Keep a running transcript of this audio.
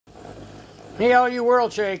Hey, all you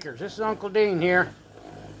world shakers, this is Uncle Dean here.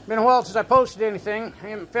 Been a while since I posted anything. I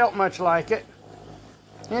haven't felt much like it.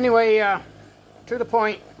 Anyway, to the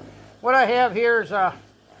point, what I have here is a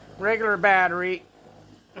regular battery,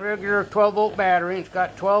 regular 12 volt battery. It's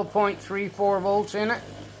got 12.34 volts in it.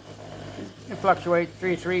 It fluctuates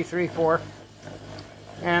 3.3, 3.4.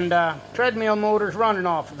 And treadmill motor's running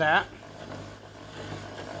off of that.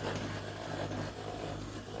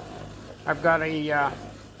 I've got a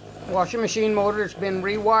washing machine motor that's been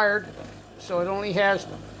rewired, so it only has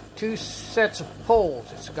two sets of poles.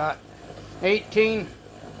 It's got 18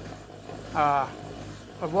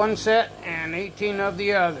 of one set and 18 of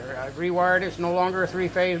the other. I've rewired it. It's no longer a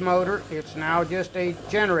three-phase motor. It's now just a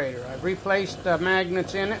generator. I've replaced the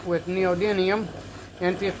magnets in it with neodymium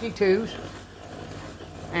N52s,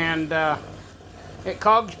 and it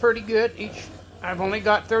cogs pretty good. I've only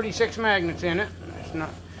got 36 magnets in it. It's not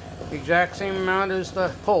the exact same amount as the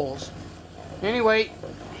poles. Anyway,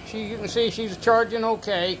 you can see she's charging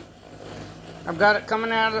okay. I've got it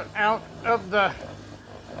coming out of the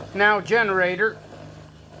now generator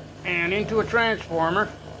and into a transformer,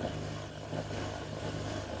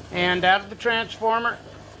 and out of the transformer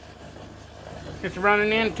it's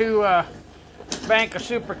running into a bank of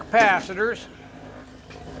supercapacitors.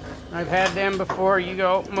 I've had them before.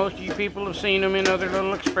 Most of you people have seen them in other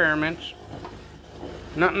little experiments.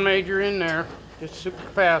 Nothing major in there, just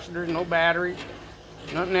supercapacitors, no batteries,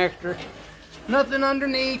 nothing extra, nothing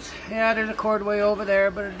underneath. Yeah, there's a cord way over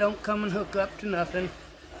there, but it don't come and hook up to nothing.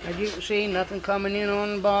 As you can see, nothing coming in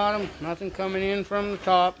on the bottom, nothing coming in from the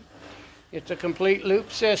top. It's a complete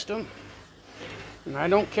loop system, and I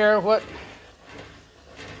don't care what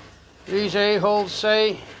these a-holes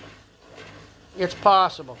say, it's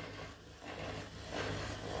possible.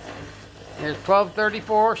 There's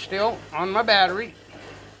 1234 still on my battery.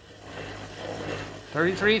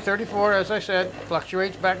 33, 34, as I said,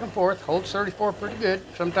 fluctuates back and forth, holds 34 pretty good.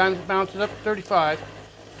 Sometimes it bounces up to 35.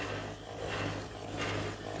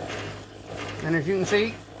 And as you can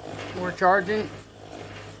see, we're charging.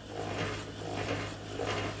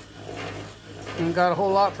 Ain't got a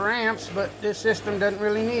whole lot for amps, but this system doesn't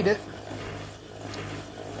really need it.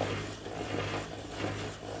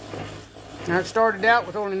 Now, it started out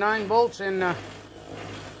with only 9 volts in the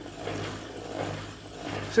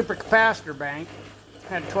supercapacitor bank.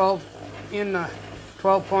 Had 12 in the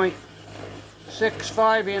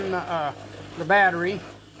 12.65 in the battery,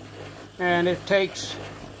 and it takes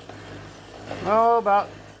about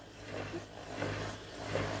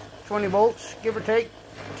 20 volts, give or take,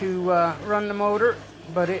 to run the motor,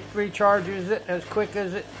 but it recharges it as quick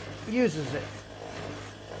as it uses it.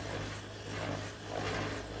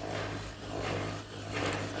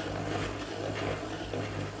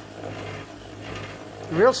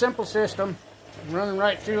 Real simple system. Running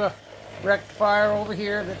right through a rectifier over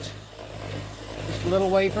here. That's just a little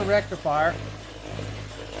wafer rectifier. I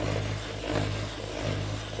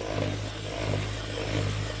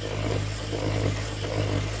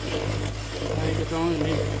think it's only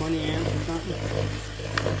maybe 20 amps or something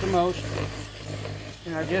at the most.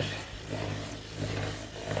 And I just,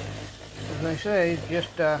 as I say,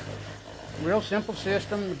 just a real simple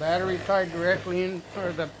system. The battery tied directly in,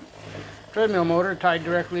 or the treadmill motor tied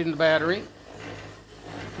directly in the battery.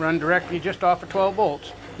 Run directly just off of 12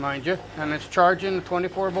 volts, mind you, and it's charging the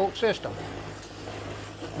 24 volt system.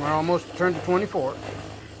 We're almost turned to 24.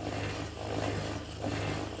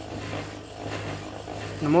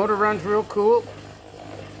 The motor runs real cool,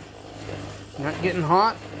 not getting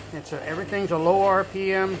hot. Everything's a low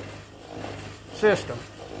RPM system.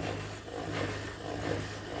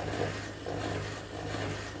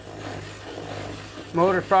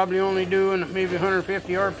 Motor's probably only doing maybe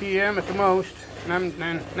 150 RPM at the most. And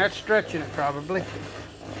that's stretching it probably.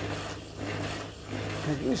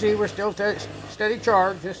 As you can see, we're still steady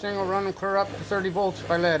charge. This thing will run and clear up to 30 volts if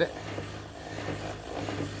I let it.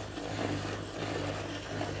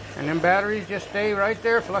 And then batteries just stay right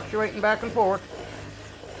there, fluctuating back and forth.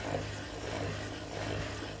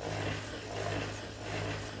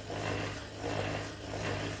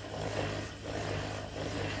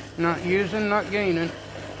 Not using, not gaining.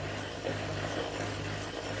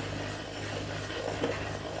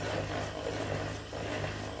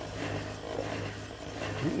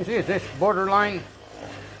 You can see it's this borderline,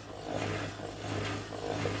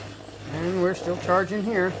 and we're still charging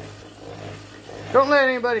here. Don't let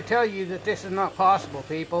anybody tell you that this is not possible,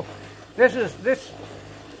 people. This is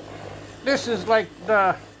like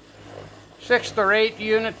the 6th or 8th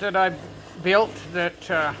unit that I built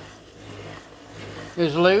that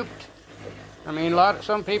is looped. I mean,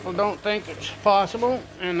 some people don't think it's possible,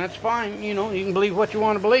 and that's fine. You know, you can believe what you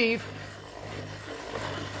want to believe.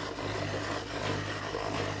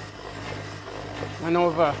 I know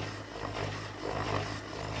of a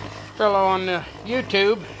fellow on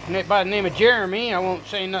YouTube by the name of Jeremy. I won't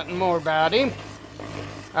say nothing more about him.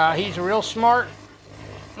 He's a real smart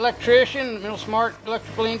electrician, real smart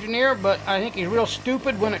electrical engineer, but I think he's real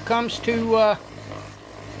stupid when it comes to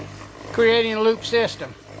creating a loop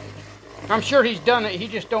system. I'm sure he's done it. He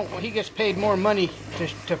gets paid more money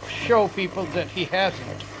to show people that he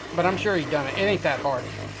hasn't. But I'm sure he's done it. It ain't that hard.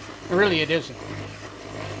 Really, it isn't.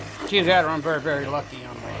 It's either that or I'm very, very lucky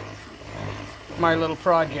on my little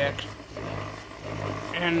projects.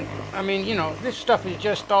 And, I mean, you know, this stuff is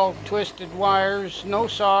just all twisted wires, no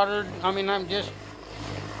soldered. I mean, I'm just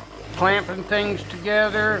clamping things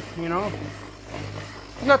together, you know.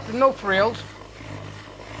 Nothing, no frills.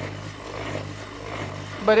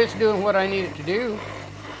 But it's doing what I need it to do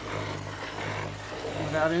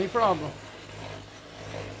without any problem.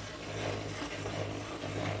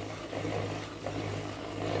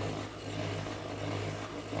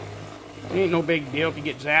 It ain't no big deal if you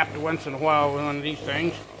get zapped once in a while with one of these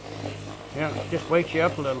things. Yeah, it just wakes you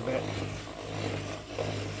up a little bit.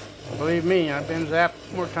 Believe me, I've been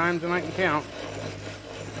zapped more times than I can count.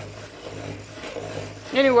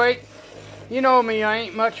 Anyway, you know me, I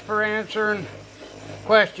ain't much for answering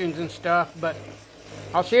questions and stuff, but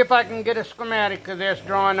I'll see if I can get a schematic of this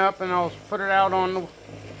drawn up, and I'll put it out on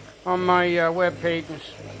my web page in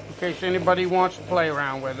case anybody wants to play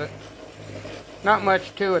around with it. Not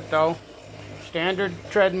much to it though. Standard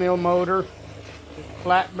treadmill motor,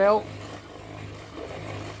 flat belt,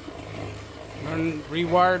 and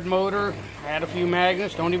rewired motor. Add a few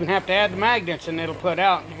magnets. Don't even have to add the magnets, and it'll put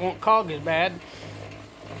out. It won't cog as bad.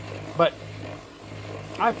 But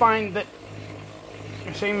I find that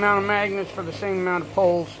the same amount of magnets for the same amount of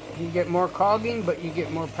poles, you get more cogging, but you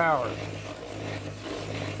get more power.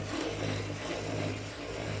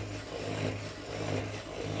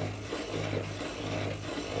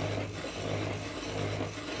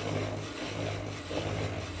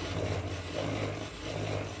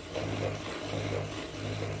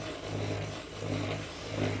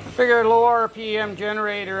 I figure a low R.P.M.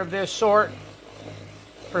 generator of this sort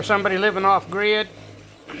for somebody living off grid,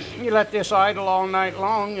 you let this idle all night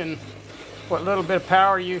long, and what little bit of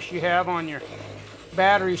power use you have on your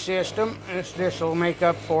battery system, this will make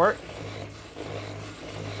up for it.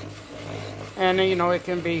 And you know, it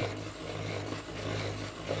can be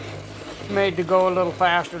made to go a little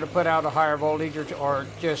faster to put out a higher voltage, or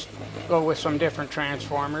just go with some different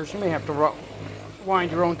transformers. You may have to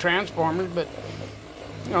wind your own transformers, but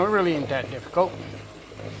you know, it really ain't that difficult.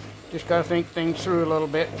 Just got to think things through a little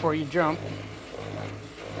bit before you jump.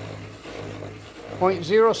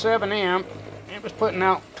 0.07 amp. It was putting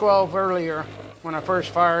out 12 earlier when I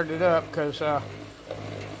first fired it up, because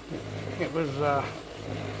it was I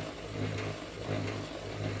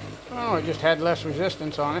don't know, it just had less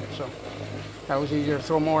resistance on it, so that was easier to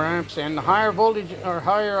throw more amps in. The higher voltage, or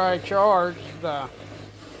higher I charge, the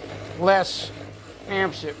less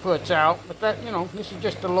amps it puts out. But that, you know, this is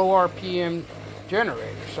just a low RPM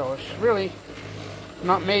generator, so it's really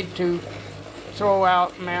not made to throw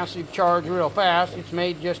out massive charge real fast. It's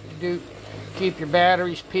made just to keep your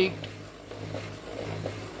batteries peaked,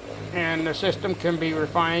 and the system can be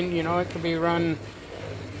refined. You know, it can be run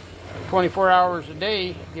 24 hours a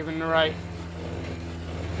day given the right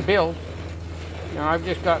build. You know, I've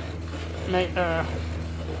just got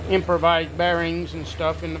improvised bearings and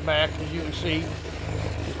stuff in the back, as you can see.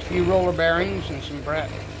 Just a few roller bearings and some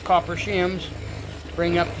copper shims.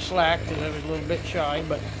 Bring up the slack because I was a little bit shy,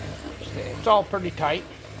 but it's all pretty tight.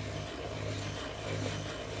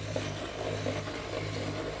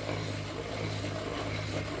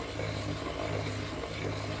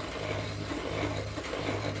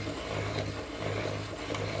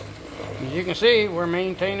 As you can see, we're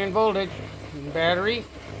maintaining voltage in the battery.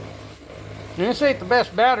 And this ain't the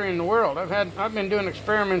best battery in the world. I've been doing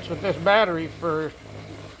experiments with this battery for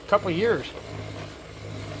a couple of years.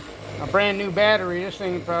 A brand new battery, this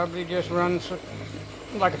thing probably just runs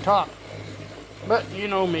like a top. But you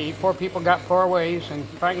know me, poor people got poor ways, and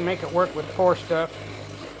if I can make it work with poor stuff,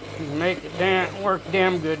 I can make it work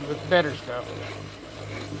damn good with better stuff.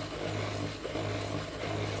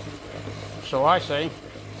 So I say.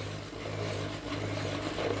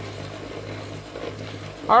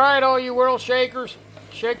 Alright, all you world shakers,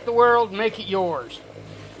 shake the world, make it yours.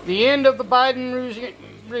 The end of the Biden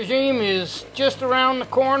regime is just around the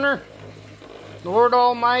corner. The Lord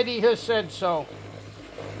Almighty has said so.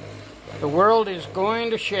 The world is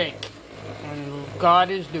going to shake, and God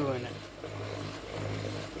is doing it.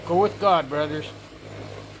 Go with God, brothers.